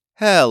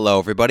Hello,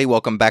 everybody.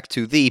 Welcome back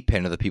to the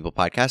Pin of the People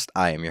podcast.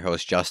 I am your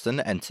host, Justin,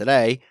 and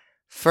today,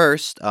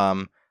 first,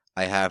 I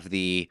have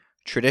the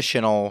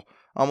traditional,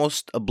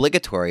 almost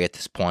obligatory at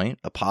this point,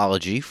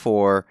 apology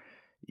for,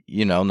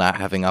 not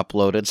having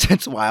uploaded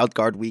since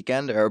Wildcard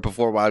Weekend, or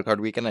before Wildcard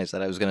Weekend. I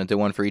said I was going to do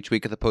one for each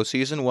week of the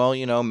postseason. Well,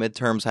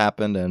 midterms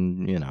happened,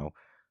 and,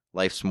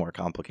 life's more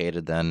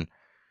complicated than,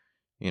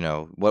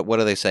 what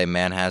do they say?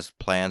 Man has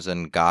plans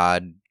and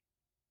God,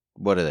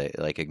 what do they,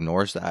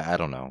 ignores that? I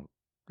don't know.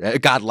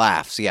 God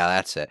laughs. Yeah,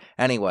 that's it.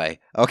 Anyway,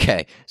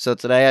 okay. So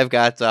today I've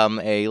got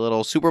a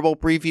little Super Bowl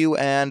preview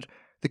and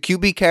the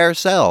QB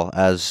Carousel,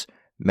 as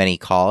many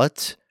call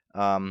it,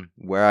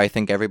 where I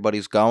think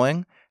everybody's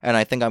going. And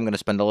I think I'm going to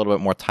spend a little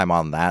bit more time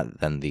on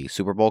that than the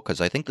Super Bowl,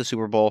 because I think the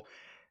Super Bowl,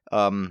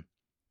 for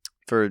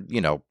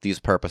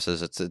these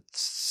purposes,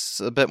 it's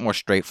a bit more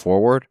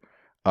straightforward.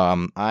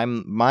 I'm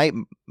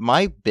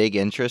my big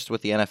interest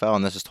with the NFL,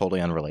 and this is totally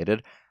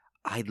unrelated.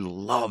 I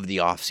love the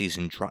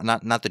offseason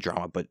drama, not the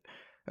drama, but.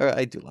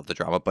 I do love the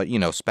drama, but,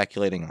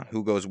 speculating on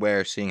who goes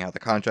where, seeing how the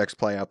contracts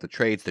play out, the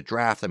trades, the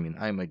draft. I mean,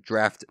 I'm a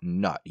draft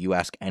nut. You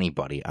ask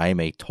anybody. I am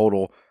a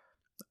total...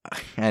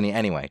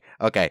 Anyway,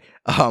 okay.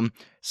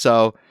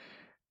 So,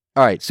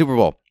 all right, Super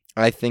Bowl.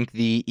 I think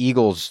the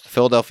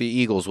Philadelphia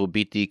Eagles will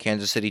beat the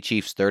Kansas City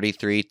Chiefs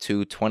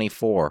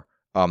 33-24.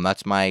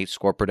 That's my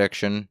score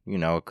prediction.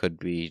 It could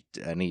be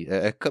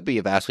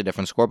a vastly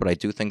different score, but I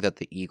do think that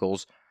the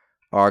Eagles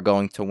are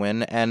going to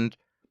win. And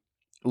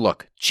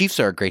look, Chiefs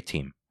are a great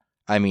team.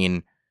 I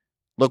mean,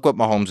 look what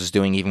Mahomes is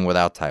doing even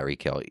without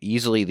Tyreek Hill.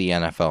 Easily the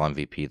NFL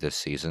MVP this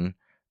season.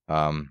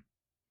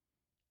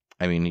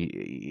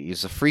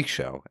 He's a freak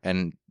show,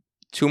 and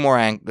 2 more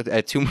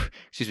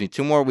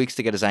weeks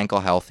to get his ankle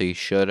healthy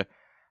should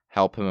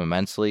help him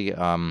immensely.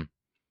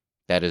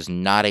 That is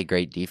not a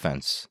great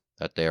defense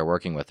that they are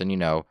working with, and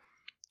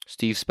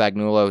Steve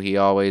Spagnuolo, he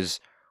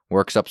always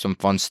works up some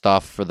fun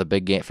stuff for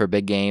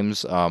big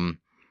games.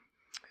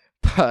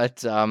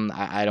 But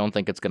I don't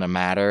think it's going to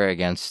matter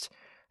against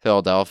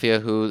Philadelphia,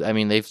 who,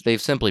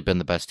 they've simply been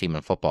the best team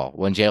in football.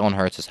 When Jalen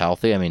Hurts is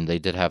healthy, they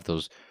did have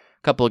those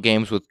couple of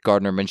games with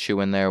Gardner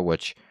Minshew in there,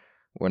 which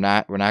were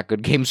not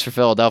good games for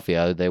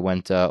Philadelphia. They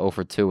went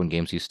 0-2 in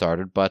games he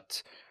started,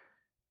 but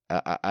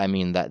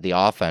that the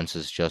offense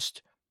is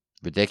just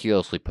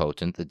ridiculously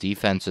potent. The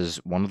defense is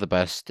one of the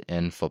best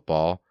in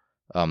football.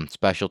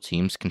 Special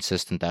teams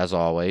consistent as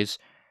always,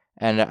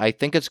 and I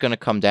think it's going to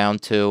come down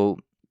to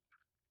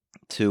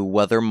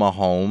whether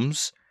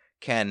Mahomes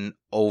can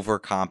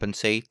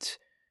overcompensate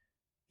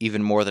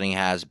even more than he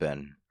has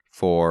been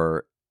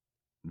for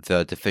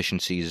the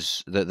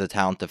deficiencies, the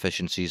talent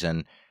deficiencies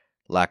and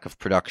lack of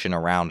production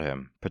around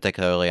him,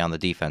 particularly on the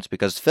defense,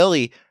 because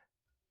Philly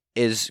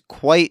is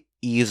quite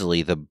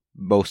easily the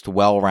most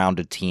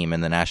well-rounded team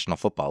in the National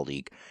Football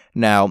League.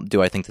 Now,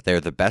 do I think that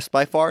they're the best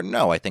by far?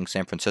 No, I think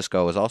San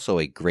Francisco is also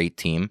a great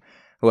team.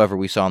 Whoever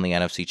we saw in the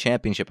NFC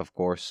Championship, of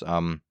course,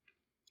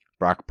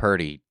 Brock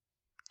Purdy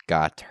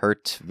got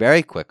hurt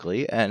very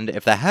quickly, and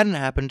if that hadn't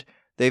happened,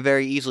 they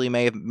very easily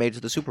may have made it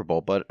to the Super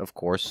Bowl, but of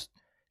course,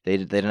 they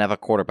didn't have a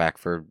quarterback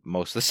for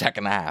most of the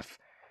second half,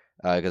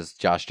 because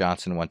Josh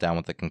Johnson went down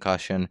with a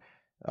concussion.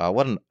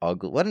 What an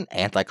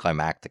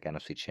anticlimactic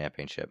NFC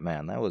Championship,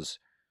 man. That was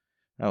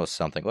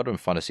something. It would have been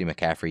fun to see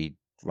McCaffrey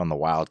run the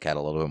Wildcat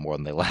a little bit more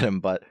than they let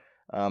him, but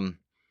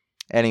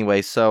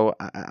anyway, so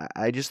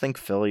I just think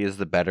Philly is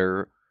the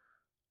better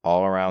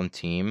all-around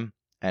team.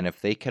 And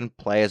if they can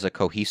play as a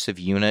cohesive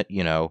unit,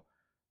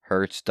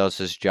 Hurts does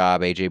his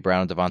job, A.J.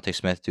 Brown and Devontae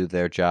Smith do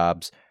their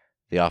jobs,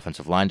 the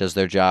offensive line does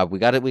their job. We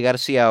got to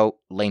see how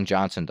Lane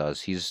Johnson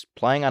does. He's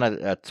playing on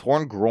a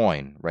torn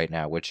groin right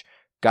now, which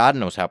God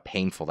knows how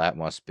painful that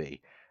must be.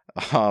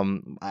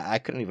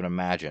 I couldn't even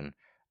imagine.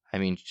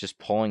 Just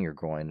pulling your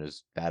groin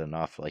is bad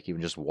enough.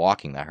 Even just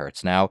walking, that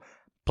hurts. Now,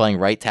 playing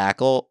right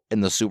tackle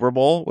in the Super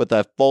Bowl with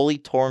a fully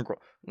torn groin.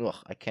 Ugh,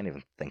 I can't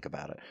even think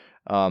about it.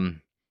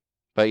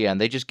 But yeah,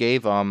 and they just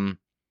gave Stoutland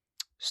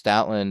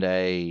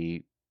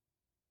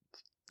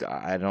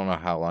I don't know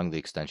how long the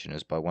extension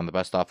is, but one of the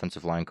best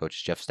offensive line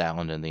coaches, Jeff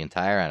Stoutland, in the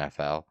entire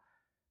NFL.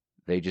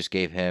 They just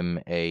gave him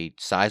a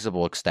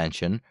sizable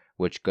extension,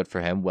 which good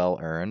for him, well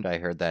earned. I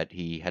heard that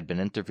he had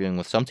been interviewing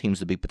with some teams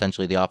to be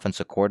potentially the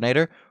offensive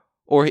coordinator,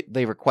 or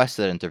they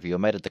requested an interview,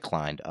 might have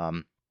declined.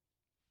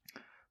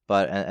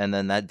 But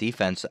then that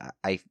defense,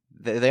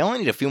 they only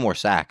need a few more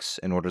sacks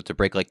in order to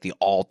break the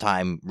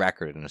all-time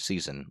record in a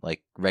season,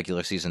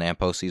 regular season and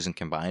postseason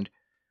combined,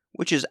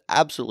 which is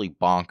absolutely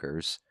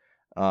bonkers.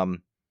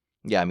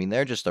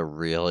 They're just a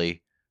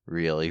really,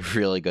 really,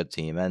 really good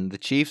team. And the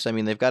Chiefs,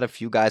 they've got a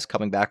few guys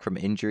coming back from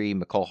injury.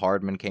 McCole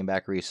Hardman came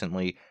back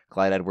recently.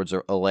 Clyde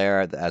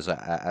Edwards-Helaire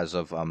as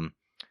of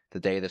the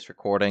day of this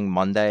recording,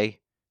 Monday.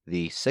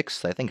 The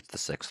 6th, I think it's the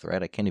 6th,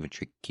 right? I can't even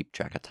keep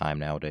track of time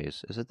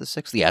nowadays. Is it the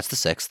 6th? Yeah, it's the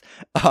 6th.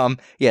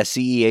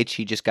 CEH,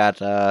 he just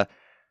got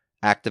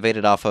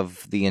activated off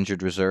of the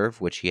injured reserve,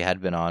 which he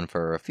had been on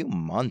for a few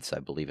months, I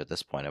believe, at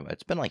this point.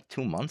 It's been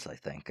 2 months, I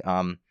think.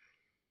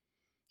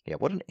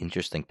 What an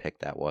interesting pick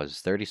that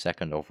was.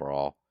 32nd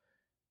overall.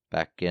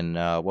 back in,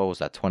 what was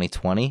that,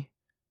 2020?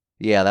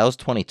 Yeah, that was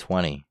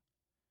 2020.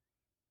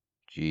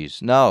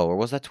 Jeez. No, or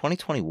was that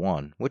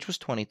 2021? Which was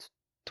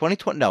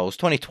 2020? No, it was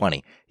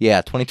 2020.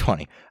 Yeah,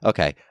 2020.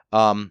 Okay.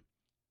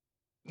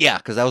 Yeah,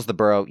 because that was the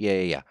Burrow.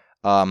 Yeah.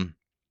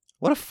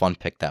 What a fun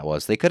pick that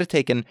was. They could have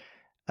taken,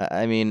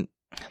 I mean,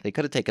 they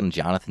could have taken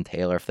Jonathan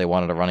Taylor if they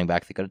wanted a running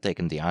back. They could have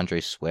taken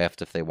DeAndre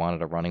Swift if they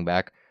wanted a running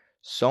back.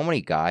 So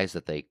many guys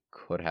that they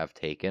could have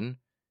taken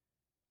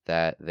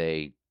that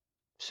they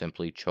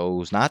simply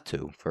chose not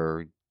to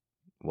for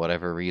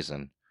whatever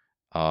reason.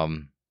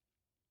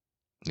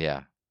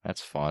 Yeah,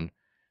 that's fun.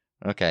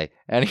 Okay.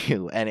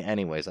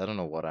 Anyways, I don't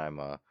know what I'm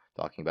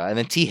talking about. And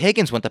then T.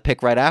 Higgins went to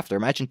pick right after.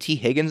 Imagine T.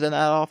 Higgins in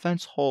that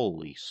offense.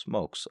 Holy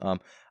smokes. I've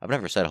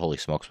never said holy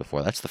smokes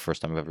before. That's the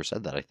first time I've ever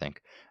said that, I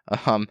think.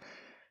 Um,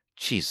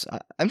 Jeez,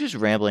 I'm just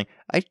rambling.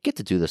 I get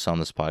to do this on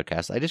this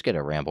podcast. I just get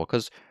to ramble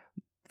because,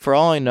 for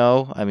all I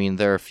know, I mean,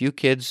 there are a few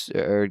kids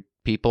or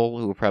people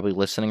who are probably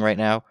listening right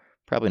now.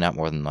 Probably not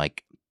more than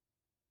like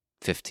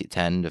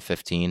 10 to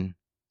 15,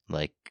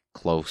 like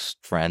close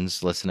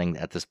friends listening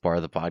at this part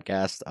of the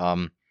podcast.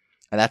 And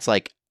that's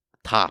like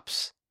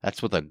tops.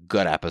 That's with a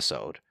good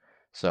episode.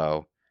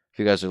 So if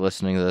you guys are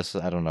listening to this,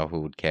 I don't know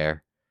who would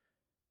care.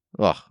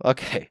 Oh,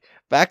 okay.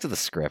 Back to the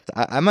script.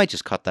 I might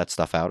just cut that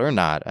stuff out or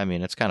not. I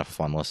mean, it's kind of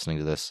fun listening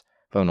to this.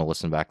 If I'm going to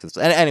listen back to this.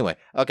 Anyway,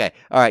 okay.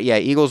 All right. Yeah,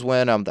 Eagles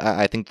win.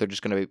 I think they're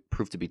just going to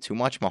prove to be too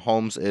much.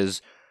 Mahomes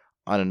is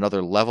on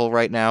another level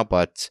right now,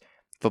 but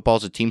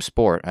football's a team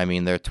sport. I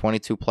mean, there are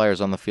 22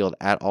 players on the field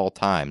at all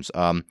times.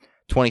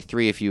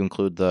 23 if you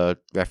include the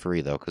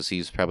referee, though, because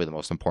he's probably the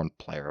most important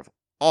player of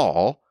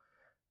all.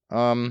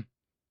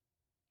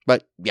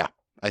 But yeah,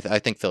 I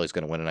think Philly's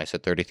going to win, and I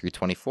said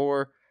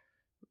 33-24.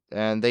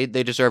 And they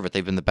deserve it.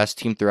 They've been the best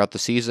team throughout the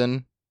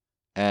season.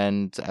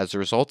 And as a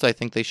result, I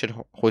think they should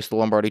hoist the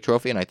Lombardi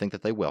Trophy, and I think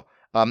that they will.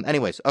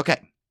 Anyways,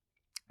 okay.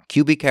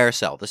 QB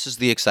Carousel. This is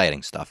the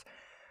exciting stuff.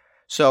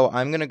 So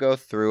I'm going to go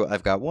through.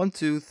 I've got 1,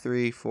 2,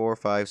 3, 4,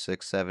 5,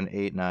 6, 7,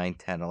 8, 9,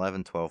 10,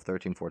 11, 12,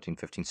 13, 14,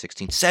 15,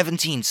 16,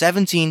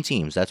 17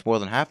 teams. That's more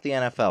than half the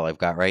NFL I've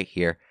got right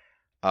here.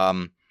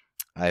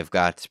 I've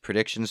got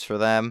predictions for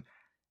them.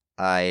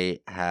 I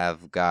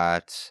have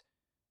got...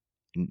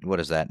 what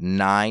is that?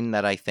 9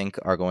 that I think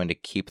are going to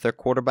keep their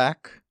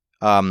quarterback.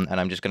 And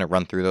I'm just going to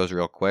run through those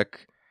real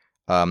quick.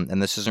 And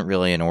this isn't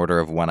really in order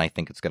of when I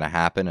think it's going to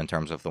happen in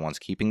terms of the ones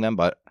keeping them,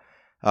 but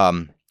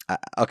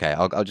okay,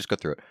 I'll just go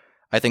through it.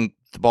 I think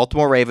the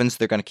Baltimore Ravens,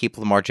 they're going to keep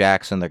Lamar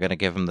Jackson. They're going to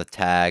give him the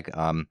tag.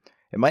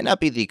 It might not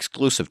be the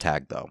exclusive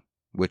tag, though,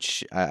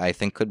 which I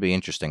think could be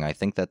interesting. I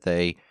think that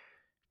they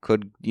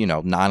could,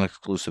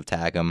 non-exclusive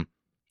tag him,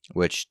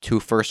 which 2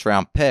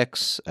 first-round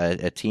picks,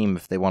 a team,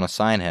 if they want to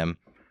sign him,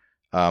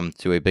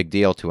 to a big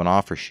deal, to an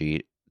offer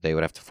sheet, they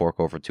would have to fork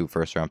over 2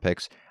 first-round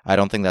picks. I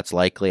don't think that's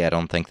likely. I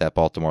don't think that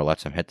Baltimore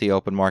lets him hit the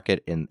open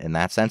market in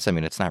that sense. I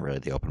mean, it's not really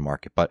the open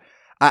market, but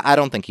I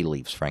don't think he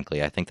leaves,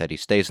 frankly. I think that he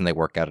stays and they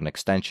work out an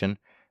extension.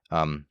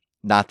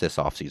 Not this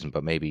offseason,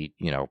 but maybe,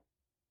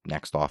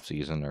 next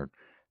offseason, or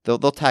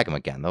they'll tag him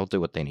again. They'll do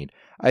what they need.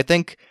 I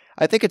think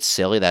it's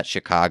silly that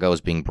Chicago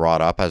is being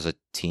brought up as a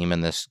team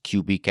in this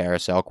QB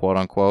carousel, quote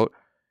unquote,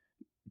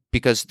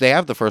 because they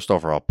have the first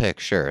overall pick,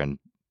 sure, and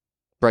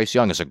Bryce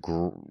Young is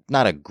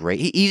not a great.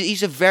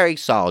 He's a very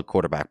solid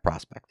quarterback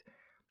prospect.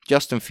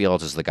 Justin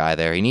Fields is the guy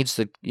there. He needs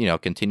to,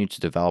 continue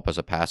to develop as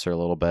a passer a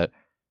little bit,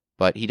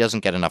 but he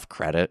doesn't get enough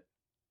credit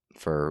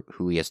for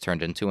who he has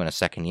turned into in a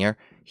second year.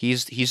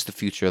 He's the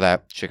future of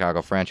that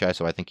Chicago franchise,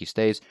 so I think he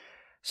stays.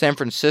 San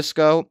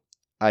Francisco,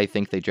 I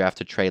think they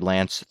drafted Trey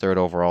Lance 3rd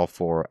overall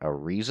for a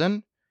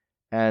reason,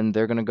 and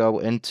they're going to go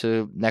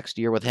into next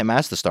year with him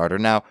as the starter.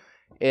 Now,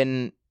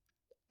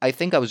 I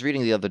think I was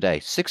reading the other day,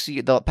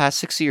 the past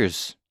 6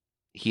 years,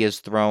 he has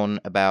thrown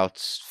about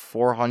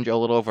 400, a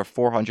little over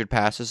 400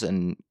 passes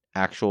in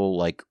actual,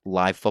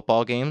 live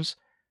football games,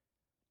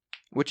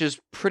 which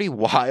is pretty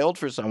wild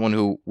for someone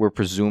who we're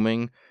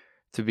presuming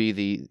to be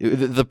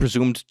the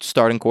presumed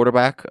starting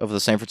quarterback of the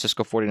San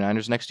Francisco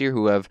 49ers next year,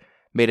 who have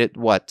made it,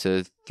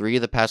 to 3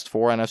 of the past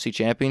 4 NFC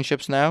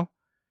championships now?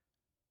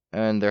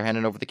 And they're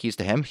handing over the keys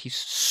to him. He's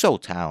so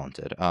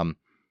talented.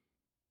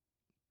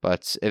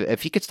 But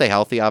if he could stay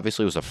healthy,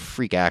 obviously it was a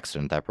freak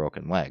accident, that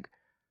broken leg.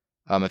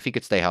 If he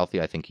could stay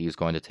healthy, I think he's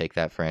going to take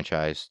that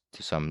franchise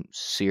to some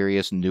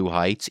serious new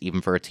heights, even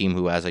for a team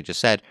who, as I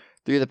just said,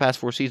 3 of the past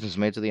 4 seasons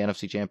made it to the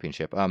NFC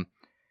Championship.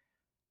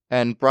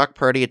 And Brock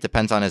Purdy, it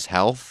depends on his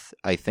health.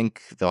 I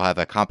think they'll have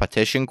a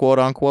competition, quote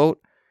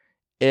unquote,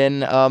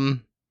 in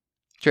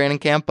training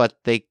camp, but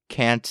they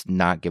can't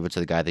not give it to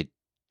the guy they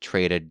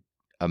traded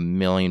 1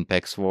 million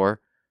picks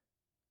for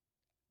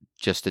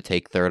just to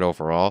take 3rd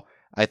overall.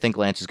 I think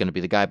Lance is going to be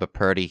the guy, but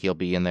Purdy, he'll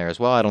be in there as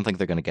well. I don't think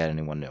they're going to get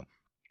anyone new.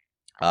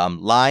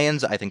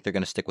 Lions, I think they're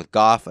going to stick with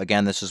Goff.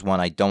 Again, this is one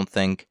I don't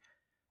think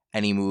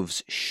any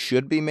moves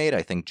should be made.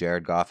 I think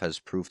Jared Goff has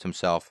proved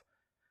himself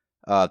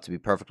to be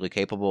perfectly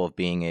capable of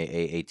being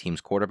a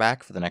team's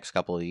quarterback for the next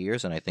couple of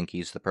years, and I think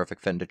he's the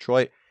perfect fit in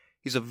Detroit.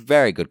 He's a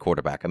very good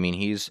quarterback. I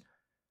mean,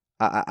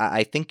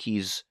 I think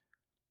he's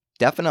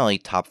definitely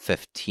top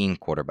 15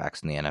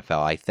 quarterbacks in the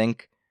NFL. I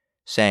think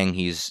saying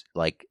he's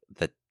like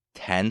the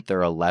 10th or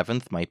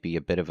 11th might be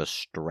a bit of a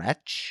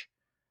stretch,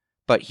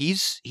 but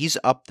he's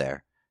up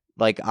there.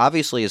 Like,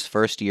 obviously his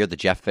first year, the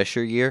Jeff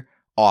Fisher year,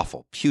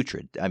 awful,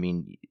 putrid. I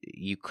mean,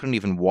 you couldn't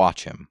even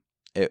watch him.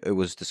 It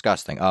was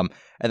disgusting. And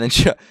then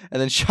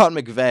Sean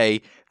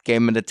McVay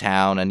came into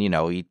town, and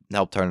he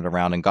helped turn it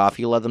around. And Goff,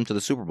 he led them to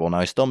the Super Bowl. Now,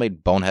 he still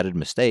made boneheaded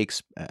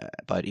mistakes,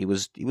 but he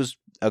was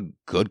a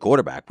good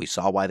quarterback. We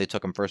saw why they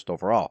took him first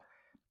overall.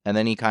 And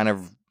then he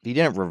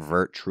didn't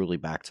revert truly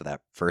back to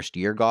that first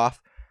year Goff,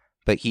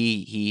 but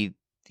he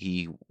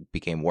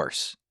became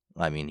worse.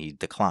 I mean, he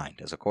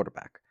declined as a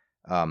quarterback.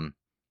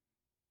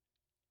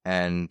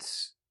 And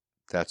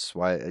that's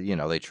why,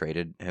 they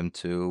traded him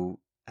to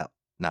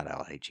not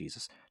LA,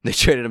 Jesus. They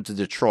traded him to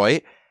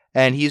Detroit,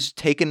 and he's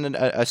taken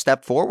a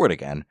step forward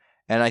again.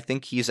 And I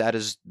think this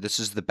is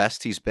the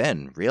best he's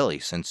been, really,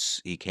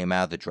 since he came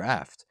out of the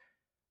draft.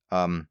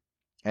 And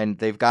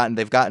they've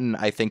gotten,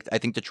 I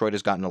think Detroit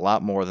has gotten a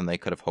lot more than they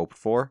could have hoped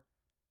for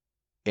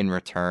in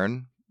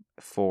return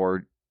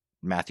for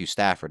Matthew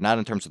Stafford. Not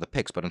in terms of the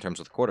picks, but in terms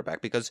of the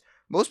quarterback. Because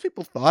most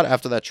people thought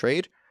after that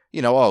trade,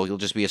 he'll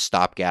just be a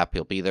stopgap.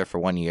 He'll be there for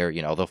 1 year.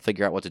 They'll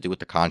figure out what to do with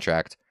the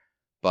contract.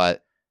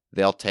 But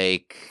they'll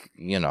take,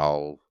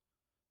 I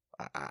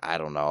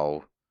don't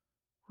know,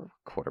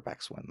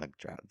 quarterbacks win the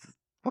draft.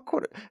 What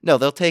quarter? No,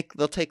 they'll take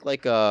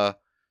like a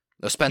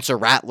Spencer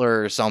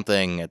Rattler or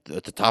something at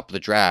the top of the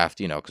draft,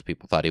 because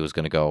people thought he was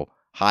going to go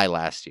high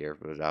last year,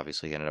 but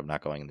obviously he ended up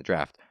not going in the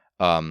draft.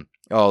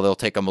 They'll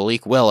take a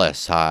Malik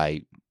Willis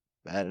high.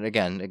 And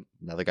again,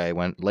 another guy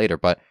went later,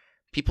 but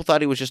people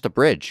thought he was just a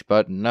bridge,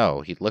 but no,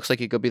 he looks like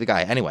he could be the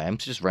guy. Anyway, I'm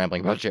just rambling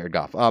about Jared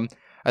Goff.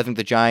 I think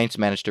the Giants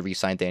managed to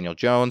re-sign Daniel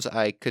Jones.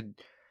 I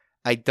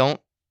don't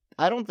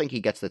think he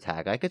gets the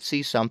tag. I could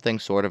see something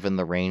sort of in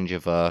the range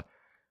of a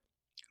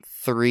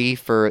 3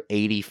 for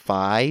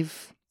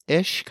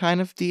 $85-ish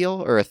kind of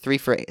deal, or a 3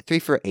 for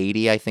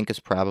 $80. I think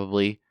is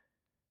probably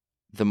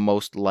the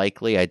most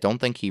likely. I don't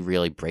think he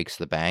really breaks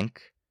the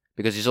bank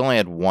because he's only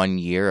had 1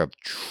 year of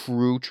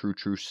true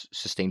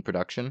sustained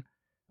production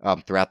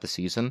throughout the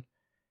season.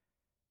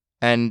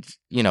 And,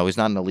 he's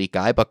not an elite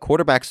guy, but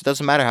quarterbacks, it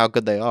doesn't matter how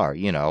good they are,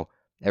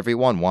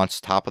 Everyone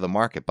wants top of the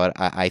market, but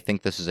I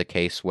think this is a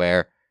case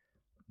where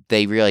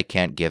they really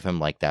can't give him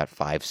like that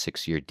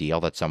 5-6 year deal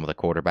that some of the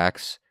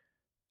quarterbacks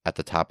at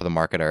the top of the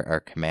market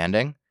are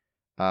commanding.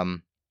 So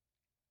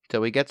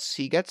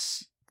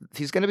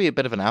he's going to be a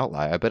bit of an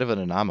outlier, a bit of an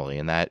anomaly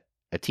in that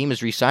a team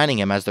is re-signing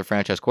him as their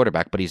franchise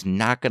quarterback, but he's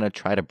not going to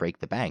try to break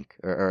the bank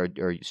or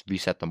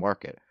reset the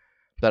market.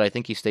 But I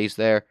think he stays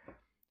there.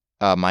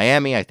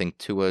 Miami, I think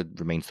Tua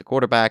remains the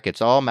quarterback.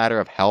 It's all a matter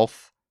of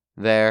health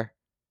there.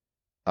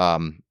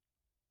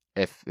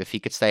 If he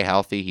could stay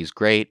healthy, he's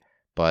great,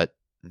 but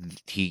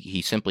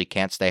he simply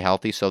can't stay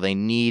healthy, so they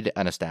need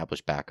an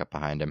established backup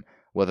behind him,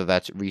 whether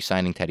that's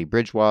re-signing Teddy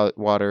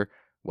Bridgewater,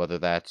 whether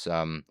that's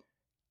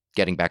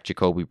getting back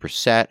Jacoby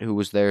Brissett, who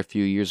was there a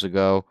few years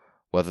ago,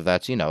 whether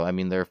that's, there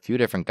are a few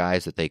different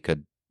guys that they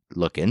could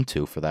look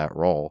into for that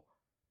role.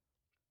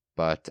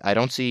 But I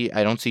don't see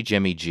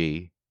Jimmy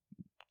G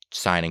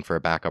signing for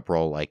a backup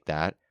role like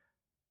that.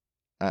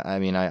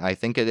 I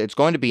think it's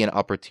going to be an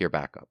upper tier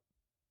backup,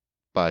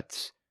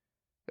 but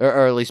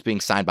or at least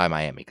being signed by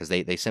Miami because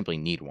they simply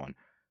need one.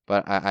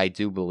 But I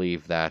do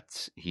believe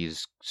that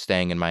he's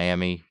staying in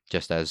Miami,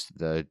 just as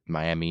the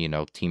Miami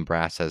team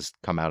brass has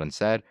come out and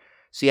said.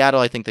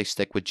 Seattle, I think they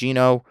stick with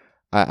Geno.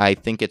 I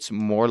think it's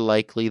more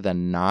likely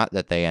than not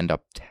that they end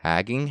up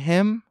tagging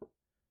him,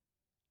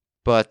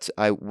 but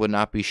I would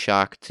not be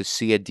shocked to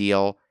see a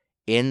deal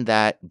in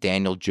that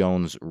Daniel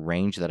Jones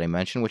range that I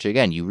mentioned, which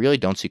again, you really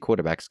don't see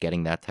quarterbacks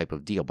getting that type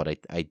of deal, but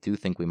I do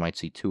think we might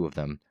see two of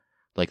them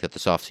like that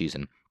this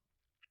offseason.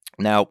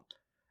 Now,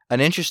 an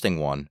interesting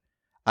one,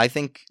 I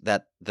think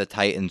that the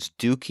Titans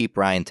do keep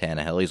Ryan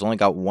Tannehill. He's only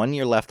got 1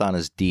 year left on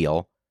his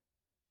deal,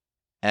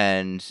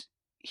 and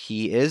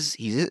he is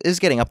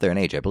getting up there in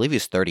age. I believe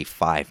he's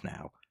 35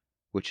 now,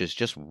 which is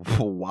just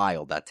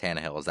wild that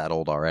Tannehill is that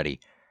old already.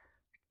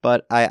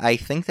 But I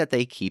think that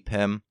they keep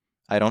him.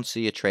 I don't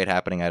see a trade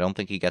happening. I don't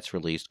think he gets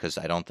released because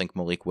I don't think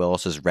Malik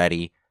Willis is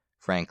ready,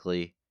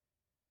 frankly.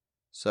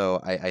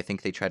 So I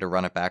think they try to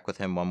run it back with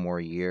him 1 more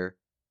year.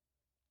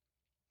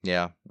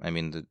 Yeah,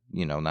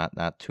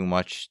 not too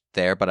much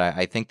there, but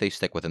I think they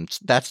stick with him.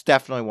 That's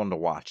definitely one to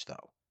watch,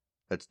 though.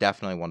 That's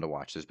definitely one to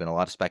watch. There's been a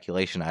lot of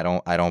speculation. I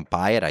don't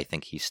buy it. I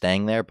think he's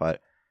staying there,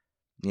 but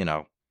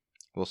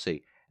we'll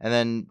see. And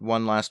then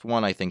one last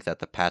one. I think that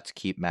the Pats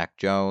keep Mac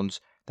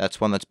Jones.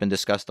 That's one that's been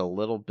discussed a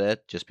little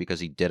bit just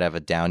because he did have a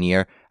down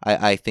year.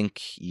 I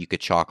think you could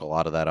chalk a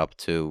lot of that up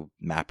to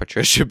Matt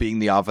Patricia being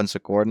the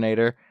offensive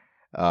coordinator.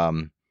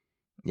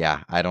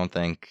 Yeah, I don't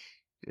think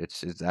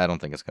it's going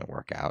to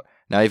work out.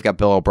 Now you've got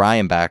Bill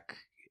O'Brien back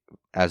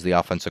as the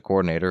offensive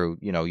coordinator, who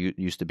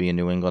used to be in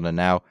New England, and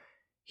now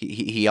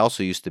he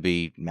also used to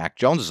be Mac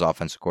Jones's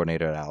offensive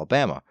coordinator at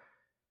Alabama.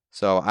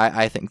 So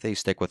I think they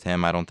stick with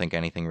him. I don't think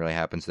anything really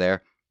happens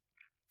there.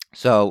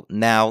 So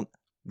now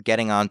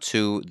getting on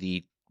to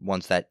the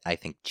ones that I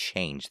think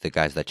change, the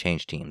guys that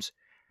change teams.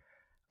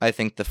 I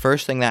think the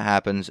first thing that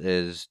happens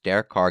is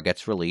Derek Carr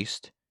gets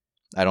released.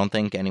 I don't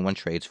think anyone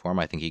trades for him.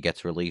 I think he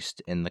gets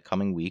released in the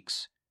coming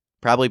weeks.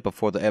 Probably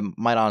before it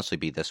might honestly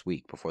be this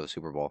week before the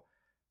Super Bowl.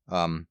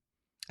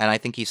 And I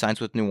think he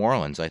signs with New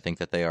Orleans. I think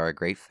that they are a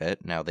great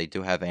fit. Now, they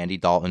do have Andy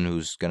Dalton,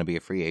 who's going to be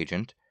a free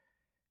agent.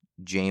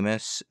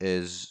 Jameis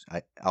is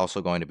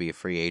also going to be a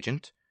free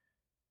agent.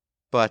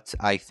 But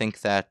I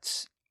think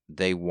that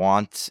they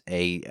want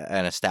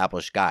an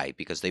established guy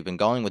because they've been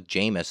going with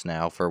Jameis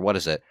now for, what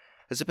is it?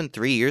 Has it been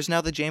 3 years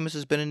now that Jameis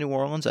has been in New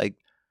Orleans?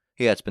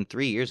 Yeah, it's been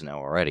 3 years now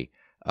already.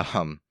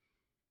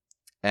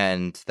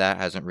 And that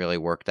hasn't really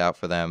worked out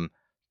for them.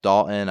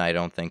 Dalton, I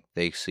don't think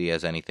they see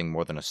as anything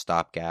more than a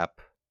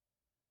stopgap.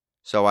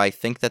 So I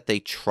think that they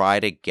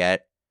try to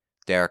get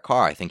Derek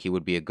Carr. I think he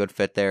would be a good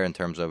fit there in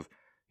terms of,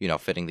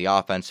 fitting the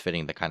offense,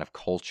 fitting the kind of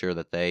culture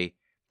that they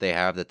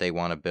have that they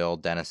want to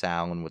build. Dennis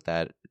Allen with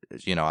that,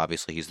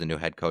 obviously he's the new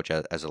head coach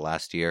as of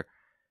last year.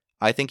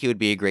 I think he would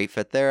be a great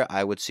fit there.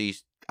 I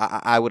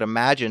would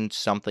imagine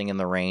something in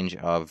the range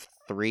of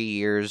 3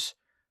 years,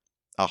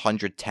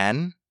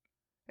 110,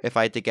 if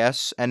I had to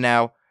guess. And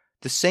now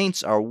the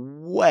Saints are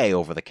way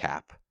over the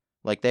cap.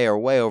 Like, they are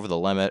way over the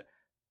limit.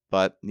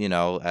 But,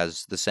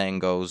 as the saying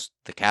goes,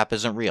 the cap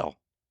isn't real.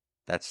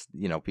 That's,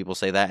 people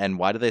say that. And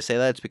why do they say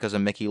that? It's because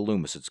of Mickey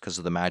Loomis. It's because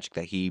of the magic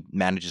that he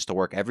manages to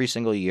work every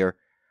single year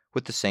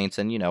with the Saints.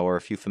 And, are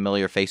a few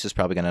familiar faces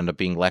probably going to end up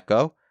being let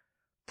go?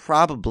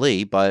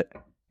 Probably, but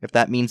if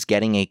that means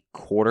getting a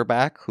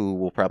quarterback who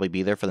will probably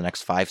be there for the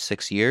next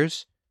 5-6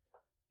 years,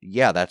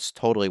 yeah, that's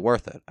totally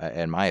worth it,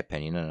 in my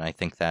opinion. And I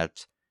think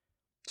that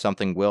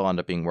something will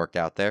end up being worked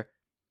out there.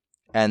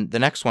 And the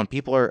next one,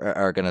 people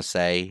are going to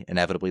say,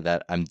 inevitably,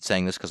 that I'm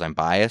saying this because I'm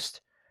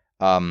biased.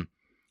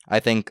 I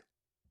think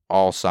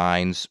all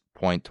signs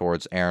point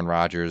towards Aaron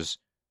Rodgers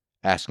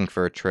asking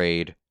for a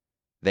trade.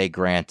 They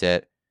grant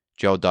it.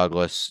 Joe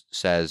Douglas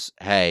says,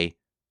 hey,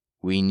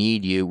 we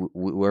need you.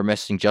 We're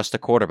missing just a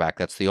quarterback.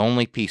 That's the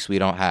only piece we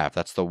don't have.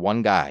 That's the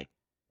one guy.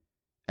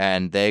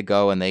 And they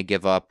go and they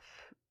give up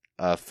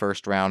a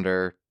first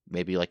rounder,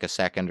 maybe like a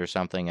second or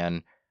something,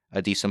 and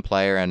a decent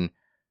player. And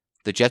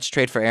the Jets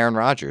trade for Aaron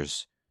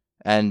Rodgers.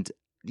 And,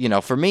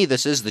 for me,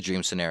 this is the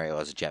dream scenario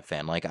as a Jet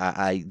fan. Like,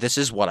 this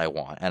is what I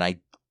want. And I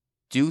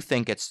do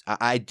think it's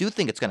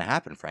going to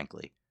happen,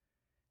 frankly.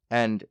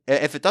 And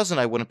if it doesn't,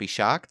 I wouldn't be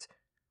shocked.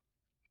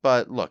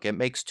 But look, it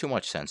makes too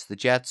much sense. The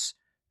Jets,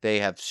 they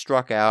have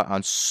struck out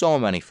on so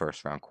many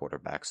first-round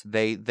quarterbacks.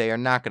 They are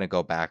not going to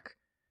go back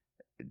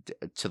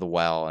to the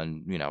well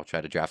and,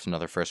 try to draft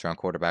another first-round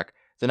quarterback.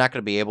 They're not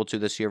going to be able to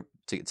this year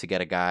to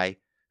get a guy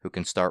who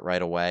can start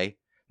right away.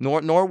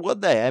 Nor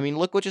would they. I mean,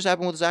 look what just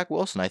happened with Zach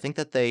Wilson. I think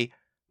that they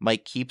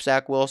might keep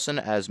Zach Wilson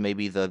as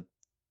maybe the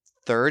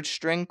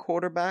third-string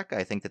quarterback.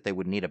 I think that they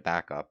would need a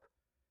backup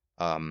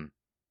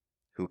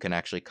who can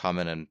actually come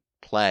in and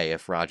play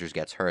if Rodgers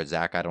gets hurt.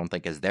 Zach, I don't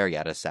think, is there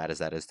yet, as sad as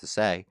that is to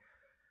say.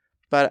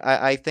 But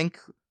I think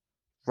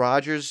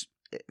Rodgers,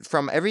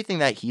 from everything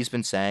that he's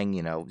been saying,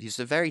 he's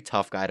a very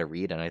tough guy to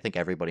read, and I think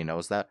everybody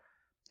knows that.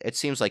 It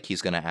seems like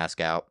he's going to ask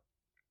out.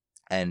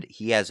 And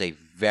he has he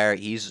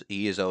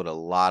is owed a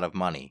lot of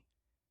money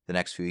the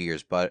next few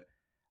years. But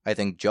I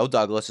think Joe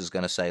Douglas is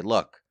going to say,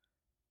 look,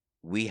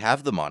 we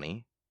have the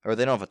money, or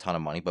they don't have a ton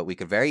of money, but we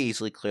could very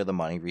easily clear the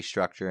money,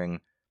 restructuring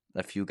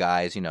a few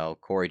guys.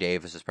 Corey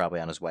Davis is probably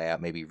on his way out.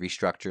 Maybe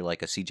restructure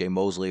like a C.J.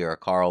 Mosley or a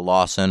Carl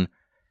Lawson.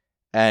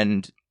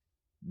 And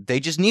they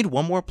just need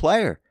one more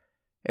player.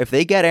 If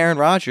they get Aaron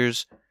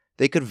Rodgers,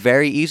 they could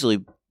very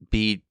easily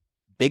be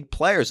big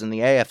players in the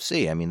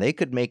AFC. I mean, they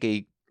could make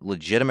a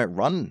legitimate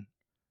run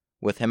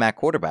with him at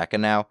quarterback.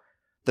 And now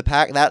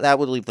that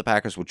would leave the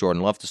Packers with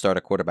Jordan Love to start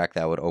a quarterback.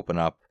 That would open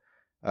up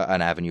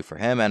an avenue for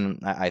him, and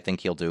I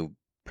think he'll do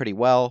pretty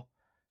well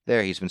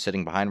there. He's been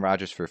sitting behind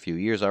Rodgers for a few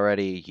years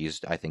already.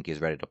 I think he's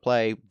ready to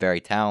play,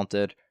 very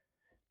talented.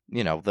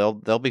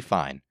 They'll be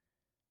fine.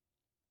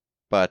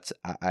 But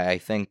I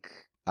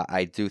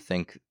do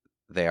think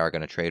they are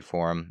going to trade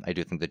for him. I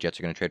do think the Jets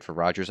are going to trade for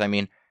Rodgers. I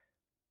mean,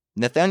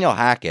 Nathaniel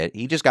Hackett,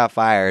 he just got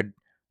fired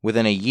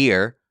within a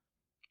year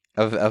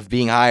of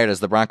being hired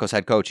as the Broncos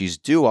head coach. He's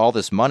due all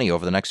this money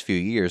over the next few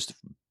years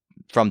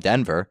from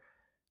Denver.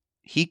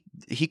 He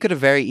could have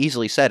very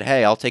easily said,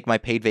 hey, I'll take my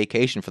paid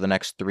vacation for the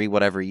next 3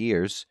 whatever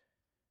years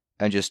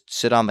and just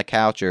sit on the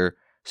couch or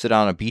sit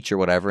on a beach or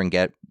whatever and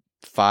get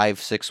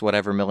 $5-6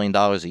 whatever $million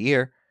a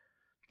year.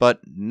 But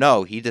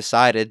no, he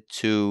decided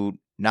to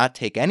not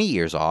take any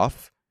years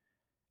off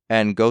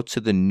and go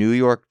to the New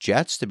York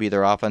Jets to be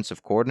their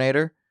offensive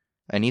coordinator.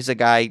 And he's a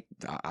guy,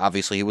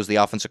 obviously he was the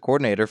offensive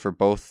coordinator for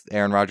both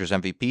Aaron Rodgers'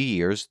 MVP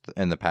years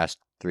in the past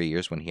 3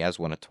 years when he has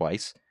won it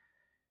twice.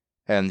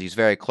 And he's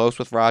very close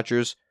with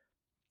Rodgers.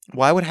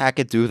 Why would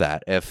Hackett do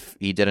that if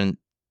he didn't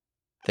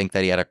think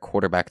that he had a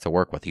quarterback to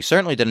work with? He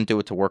certainly didn't do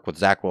it to work with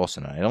Zach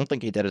Wilson. I don't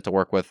think he did it to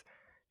work with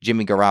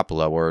Jimmy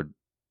Garoppolo or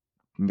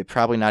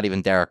probably not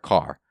even Derek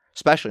Carr.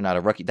 Especially not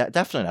a rookie.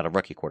 Definitely not a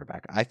rookie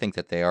quarterback. I think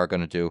that they are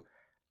going to do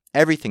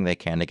everything they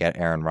can to get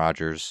Aaron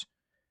Rodgers.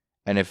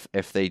 And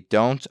if they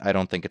don't, I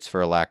don't think it's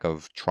for a lack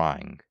of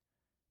trying,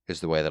 is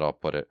the way that I'll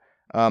put it.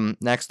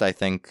 Next, I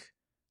think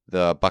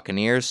the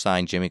Buccaneers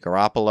signed Jimmy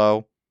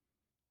Garoppolo.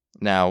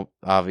 Now,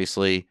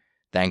 obviously,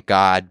 thank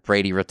God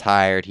Brady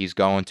retired. He's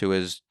going to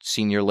his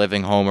senior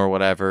living home or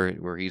whatever,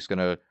 where he's going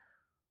to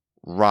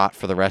rot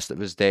for the rest of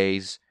his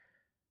days.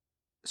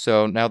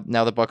 So now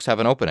the Bucs have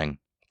an opening.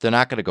 They're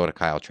not going to go to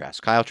Kyle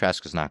Trask. Kyle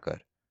Trask is not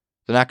good.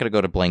 They're not going to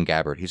go to Blaine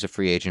Gabbert. He's a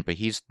free agent, but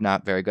he's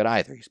not very good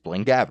either. He's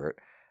Blaine Gabbert.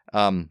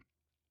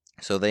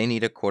 So they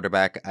need a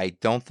quarterback. I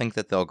don't think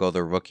that they'll go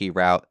the rookie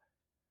route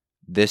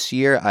this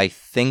year. I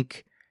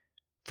think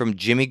from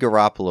Jimmy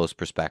Garoppolo's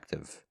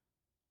perspective,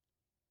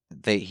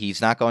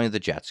 he's not going to the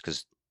Jets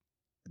because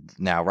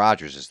now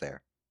Rodgers is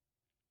there.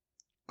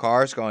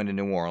 Carr's going to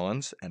New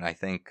Orleans, and I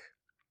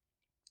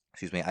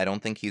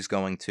don't think he's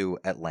going to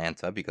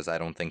Atlanta because I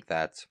don't think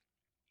that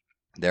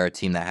they're a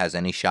team that has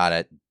any shot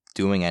at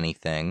doing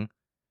anything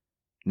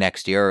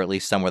next year, or at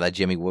least somewhere that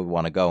Jimmy would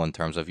want to go in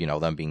terms of,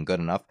 them being good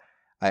enough.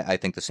 I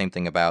think the same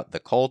thing about the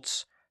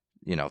Colts,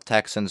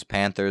 Texans,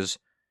 Panthers.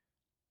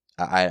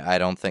 I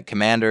don't think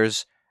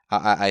Commanders.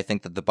 I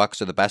think that the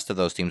Bucs are the best of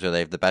those teams, or they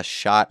have the best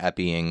shot at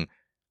being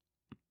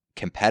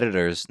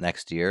competitors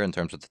next year in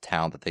terms of the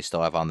talent that they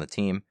still have on the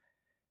team.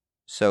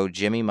 So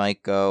Jimmy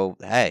might go,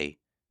 hey,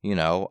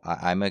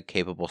 I'm a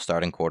capable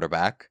starting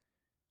quarterback,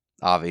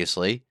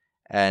 obviously,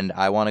 and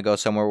I want to go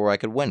somewhere where I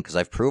could win because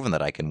I've proven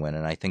that I can win,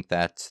 and I think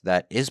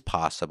that is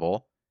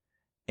possible.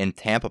 In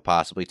Tampa,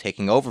 possibly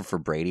taking over for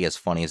Brady, as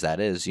funny as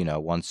that is,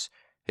 once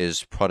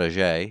his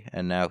protege,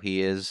 and now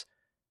he is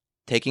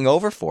taking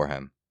over for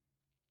him,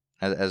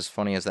 as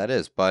funny as that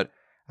is. But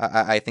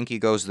I think he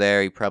goes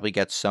there. He probably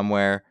gets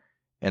somewhere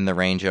in the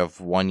range of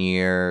 1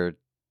 year,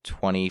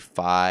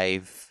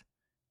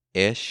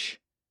 25-ish.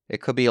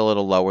 It could be a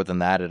little lower than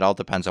that. It all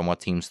depends on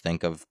what teams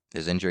think of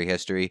his injury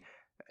history.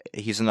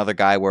 He's another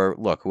guy where,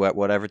 look,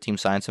 whatever team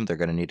signs him, they're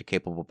going to need a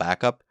capable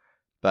backup.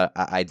 But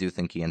I do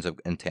think he ends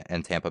up in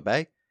Tampa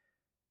Bay.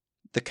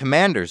 The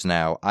Commanders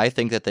now, I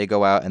think that they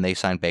go out and they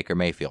sign Baker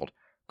Mayfield.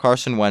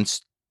 Carson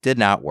Wentz did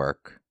not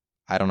work.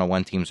 I don't know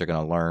when teams are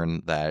going to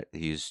learn that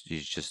he's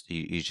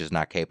just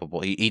not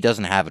capable. He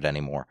doesn't have it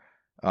anymore.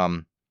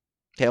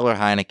 Taylor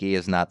Heineke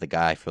is not the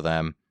guy for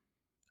them.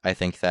 I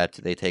think that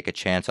they take a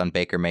chance on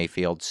Baker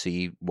Mayfield,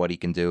 see what he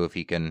can do, if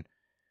he can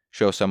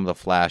show some of the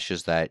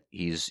flashes that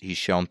he's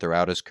shown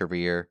throughout his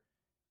career.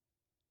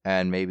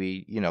 And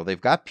maybe,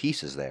 they've got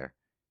pieces there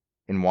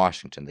in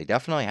Washington. They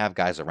definitely have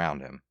guys around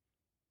him.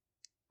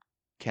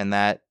 Can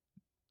that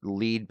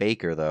lead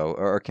Baker, though,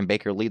 or can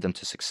Baker lead them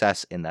to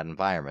success in that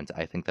environment?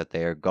 I think that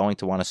they're going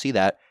to want to see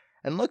that.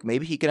 And look,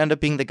 maybe he could end up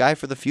being the guy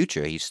for the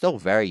future. He's still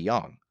very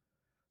young.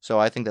 So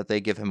I think that they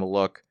give him a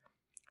look.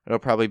 It'll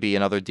probably be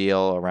another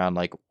deal around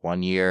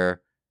 1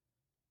 year,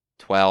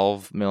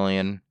 $12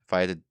 million, if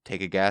I had to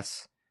take a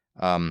guess.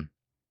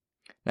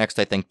 Next,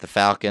 I think the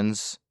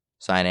Falcons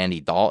sign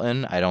Andy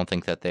Dalton. I don't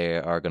think that they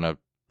are going to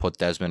put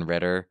Desmond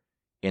Ridder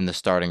in the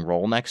starting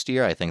role next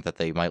year. I think that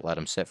they might let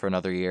him sit for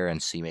another year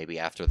and see maybe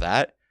after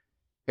that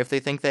if they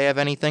think they have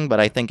anything.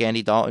 But I think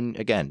Andy Dalton,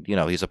 again,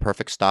 he's a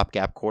perfect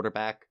stopgap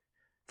quarterback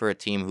for a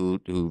team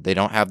who they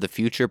don't have the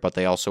future, but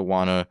they also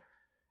want to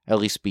at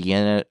least be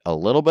in it a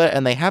little bit.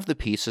 And they have the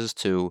pieces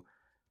to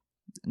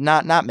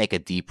not make a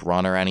deep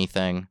run or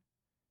anything.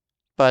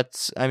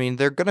 But, I mean,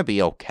 they're going to be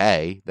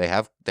okay. They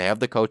have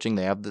the coaching.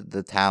 They have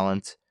the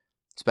talent,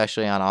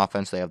 especially on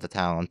offense. They have the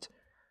talent.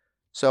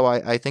 So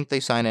I think they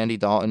sign Andy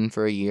Dalton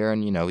for a year,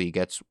 and, he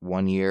gets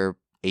 1 year,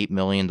 $8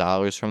 million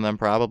from them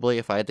probably,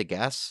 if I had to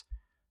guess.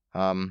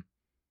 And,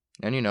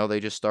 they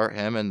just start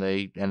him, and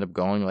they end up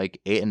going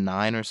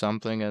 8-9 or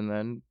something, and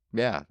then,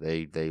 yeah,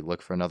 they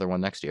look for another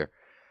one next year.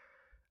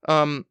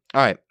 All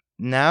right,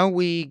 now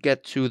we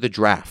get to the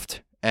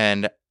draft,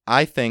 and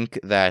I think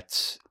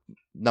that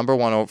number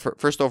one,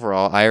 first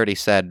overall, I already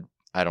said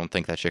I don't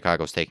think that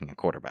Chicago's taking a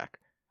quarterback.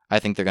 I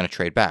think they're going to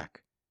trade back.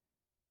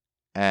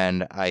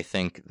 And I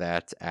think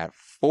that at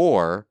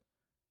 4,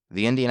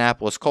 the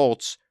Indianapolis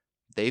Colts,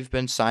 they've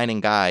been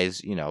signing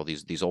guys,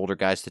 these older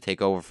guys to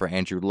take over for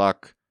Andrew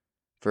Luck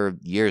for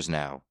years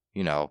now.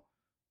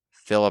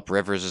 Phillip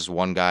Rivers is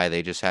one guy.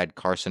 They just had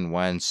Carson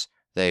Wentz.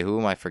 Who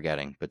am I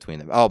forgetting between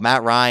them? Oh,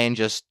 Matt Ryan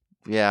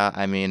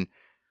and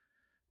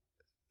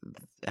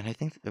I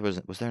think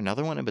was there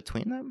another one in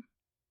between them?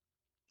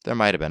 There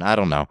might have been. I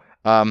don't know.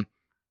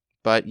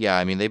 But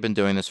yeah, they've been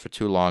doing this for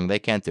too long. They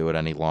can't do it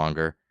any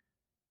longer.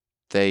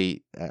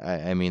 They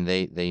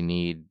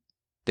need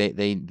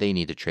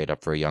to trade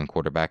up for a young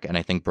quarterback, and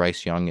I think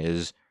Bryce Young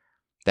is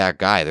that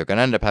guy. They're going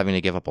to end up having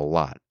to give up a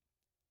lot.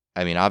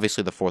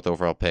 Obviously the 4th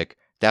overall pick,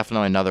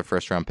 definitely another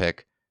first-round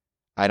pick.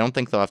 I don't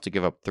think they'll have to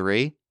give up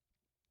 3,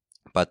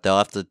 but they'll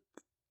have to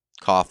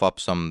cough up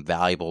some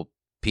valuable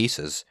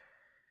pieces,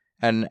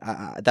 and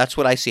that's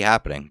what I see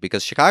happening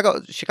because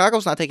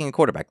Chicago's not taking a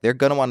quarterback. They're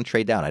going to want to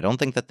trade down. I don't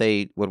think that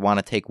they would want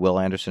to take Will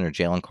Anderson or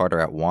Jalen Carter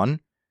at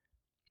 1.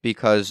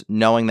 Because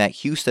knowing that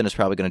Houston is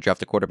probably going to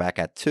draft a quarterback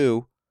at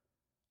 2,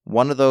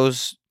 one of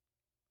those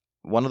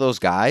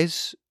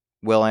guys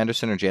Will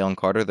Anderson or Jalen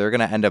Carter, they're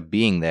going to end up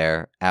being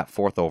there at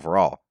 4th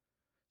overall.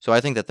 So I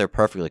think that they're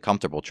perfectly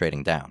comfortable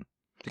trading down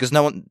because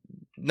no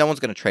one's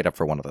going to trade up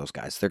for one of those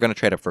guys. They're going to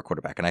trade up for a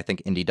quarterback, and I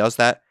think Indy does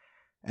that.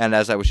 And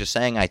as I was just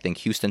saying, I think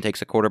Houston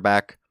takes a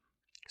quarterback,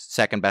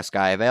 second best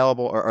guy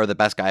available, or the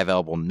best guy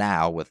available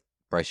now with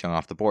Bryce Young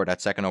off the board at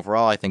 2nd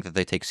overall. I think that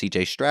they take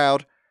C.J.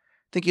 Stroud.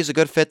 I think he's a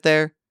good fit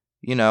there.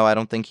 I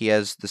don't think he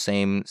has the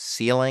same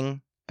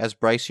ceiling as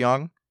Bryce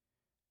Young,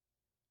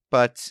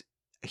 but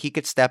he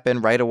could step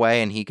in right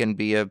away and he can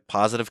be a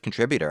positive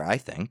contributor, I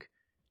think.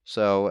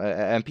 So,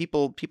 and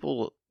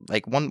people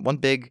like one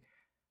big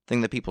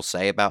thing that people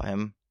say about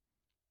him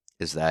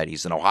is that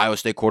he's an Ohio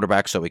State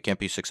quarterback, so he can't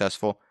be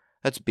successful.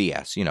 That's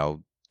BS.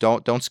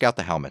 Don't scout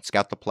the helmet,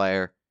 scout the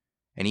player,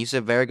 and he's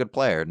a very good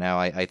player. Now,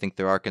 I think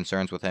there are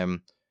concerns with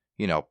him,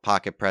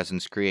 pocket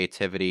presence,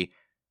 creativity,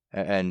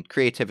 and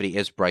creativity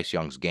is Bryce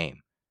Young's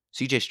game.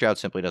 C.J. Stroud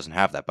simply doesn't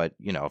have that, but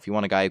if you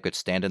want a guy who could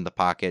stand in the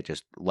pocket,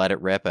 just let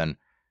it rip, and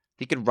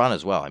he could run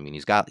as well. I mean,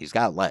 he's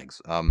got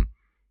legs.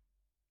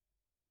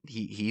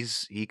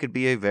 He could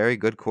be a very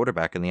good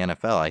quarterback in the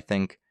NFL. I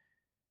think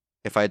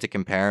if I had to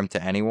compare him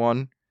to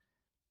anyone,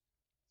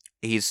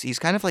 he's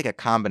kind of like a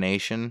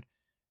combination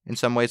in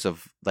some ways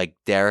of like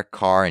Derek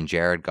Carr and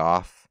Jared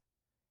Goff,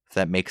 if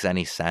that makes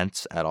any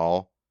sense at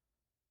all.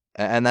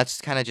 And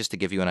that's kind of just to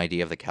give you an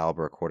idea of the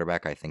caliber of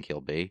quarterback I think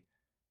he'll be.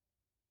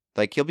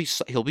 Like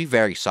he'll be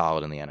very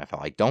solid in the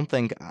NFL. I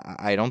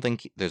don't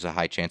think there's a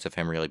high chance of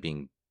him really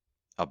being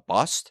a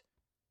bust.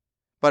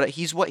 But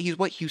he's what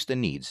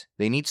Houston needs.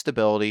 They need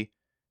stability.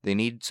 They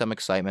need some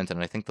excitement,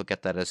 and I think they'll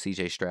get that as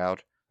C.J.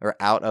 Stroud, or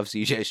out of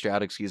C.J.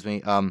 Stroud, excuse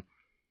me. And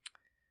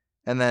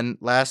then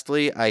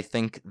lastly, I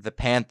think the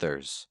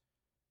Panthers.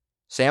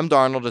 Sam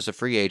Darnold is a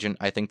free agent.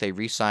 I think they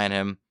re-sign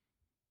him.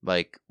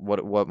 Like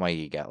what might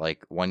he get?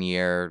 Like 1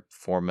 year,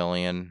 $4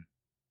 million,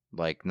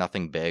 like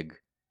nothing big.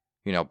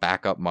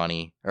 Backup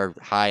money or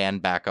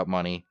high-end backup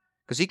money,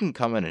 because he can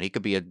come in and he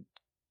could be a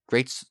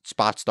great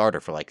spot starter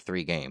for like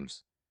 3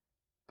 games.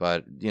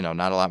 But,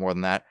 not a lot more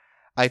than that.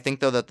 I think,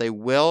 though, that they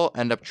will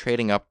end up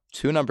trading up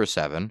to number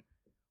 7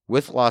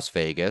 with Las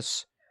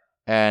Vegas,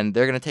 and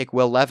they're going to take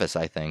Will Levis,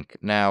 I think.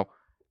 Now,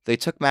 they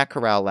took Matt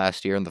Corral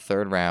last year in the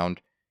 3rd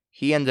round.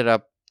 He ended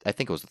up, I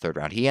think it was the 3rd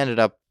round, he ended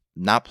up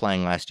not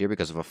playing last year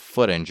because of a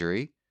foot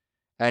injury.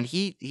 And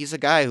he's a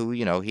guy who,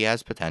 he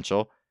has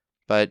potential,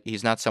 but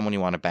he's not someone you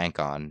want to bank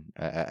on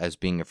as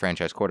being a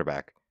franchise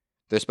quarterback.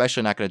 They're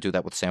especially not going to do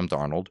that with Sam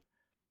Darnold.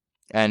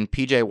 And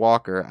P.J.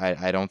 Walker,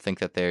 I don't think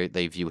that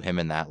they view him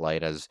in that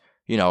light as,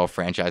 a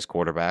franchise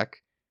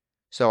quarterback.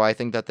 So I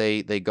think that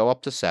they go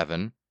up to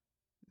 7.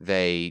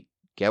 They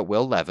get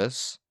Will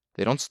Levis.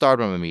 They don't start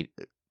him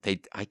immediately.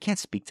 I can't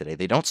speak today.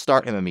 They don't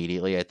start him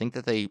immediately. I think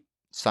that they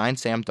sign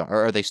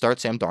they start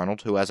Sam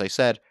Darnold, who, as I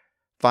said,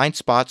 fine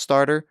spot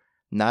starter,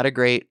 not a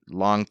great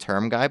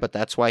long-term guy, but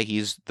that's why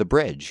he's the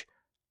bridge.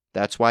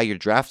 That's why you're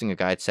drafting a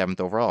guy at 7th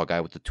overall, a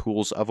guy with the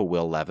tools of a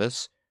Will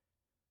Levis.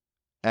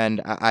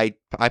 And I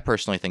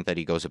personally think that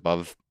he goes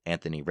above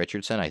Anthony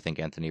Richardson. I think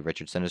Anthony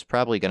Richardson is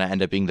probably going to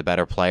end up being the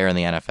better player in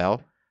the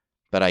NFL,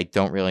 but I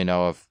don't really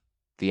know if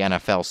the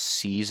NFL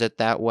sees it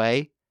that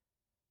way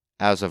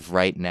as of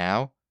right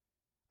now.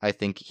 I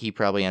think he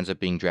probably ends up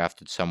being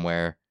drafted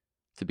somewhere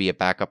to be a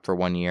backup for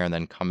 1 year and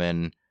then come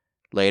in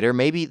later.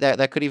 Maybe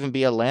that could even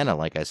be Atlanta,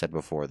 like I said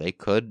before. They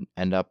could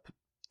end up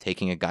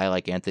taking a guy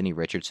like Anthony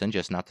Richardson,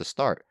 just not to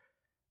start.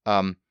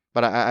 But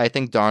I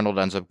think Darnold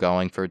ends up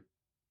going for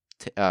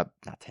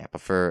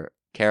for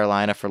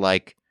Carolina for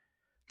like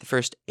the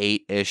first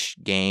 8-ish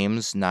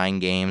games, 9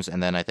 games,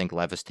 and then I think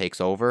Levis takes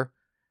over.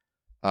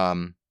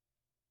 And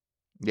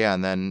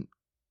then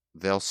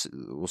we'll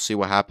see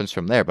what happens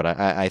from there. But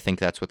I think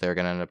that's what they're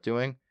going to end up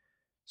doing.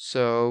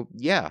 So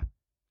yeah,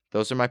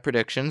 those are my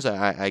predictions.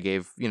 I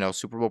gave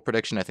Super Bowl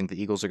prediction. I think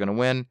the Eagles are going to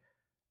win,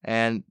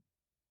 and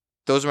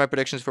those are my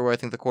predictions for where I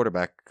think the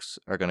quarterbacks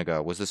are going to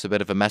go. Was this a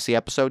bit of a messy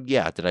episode?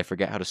 Yeah. Did I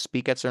forget how to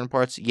speak at certain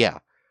parts? Yeah.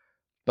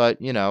 But,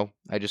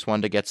 I just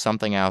wanted to get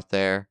something out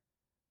there.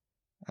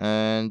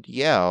 And,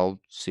 yeah, I'll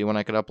see when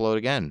I could upload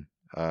again.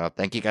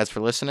 Thank you guys for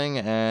listening,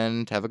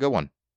 and have a good one.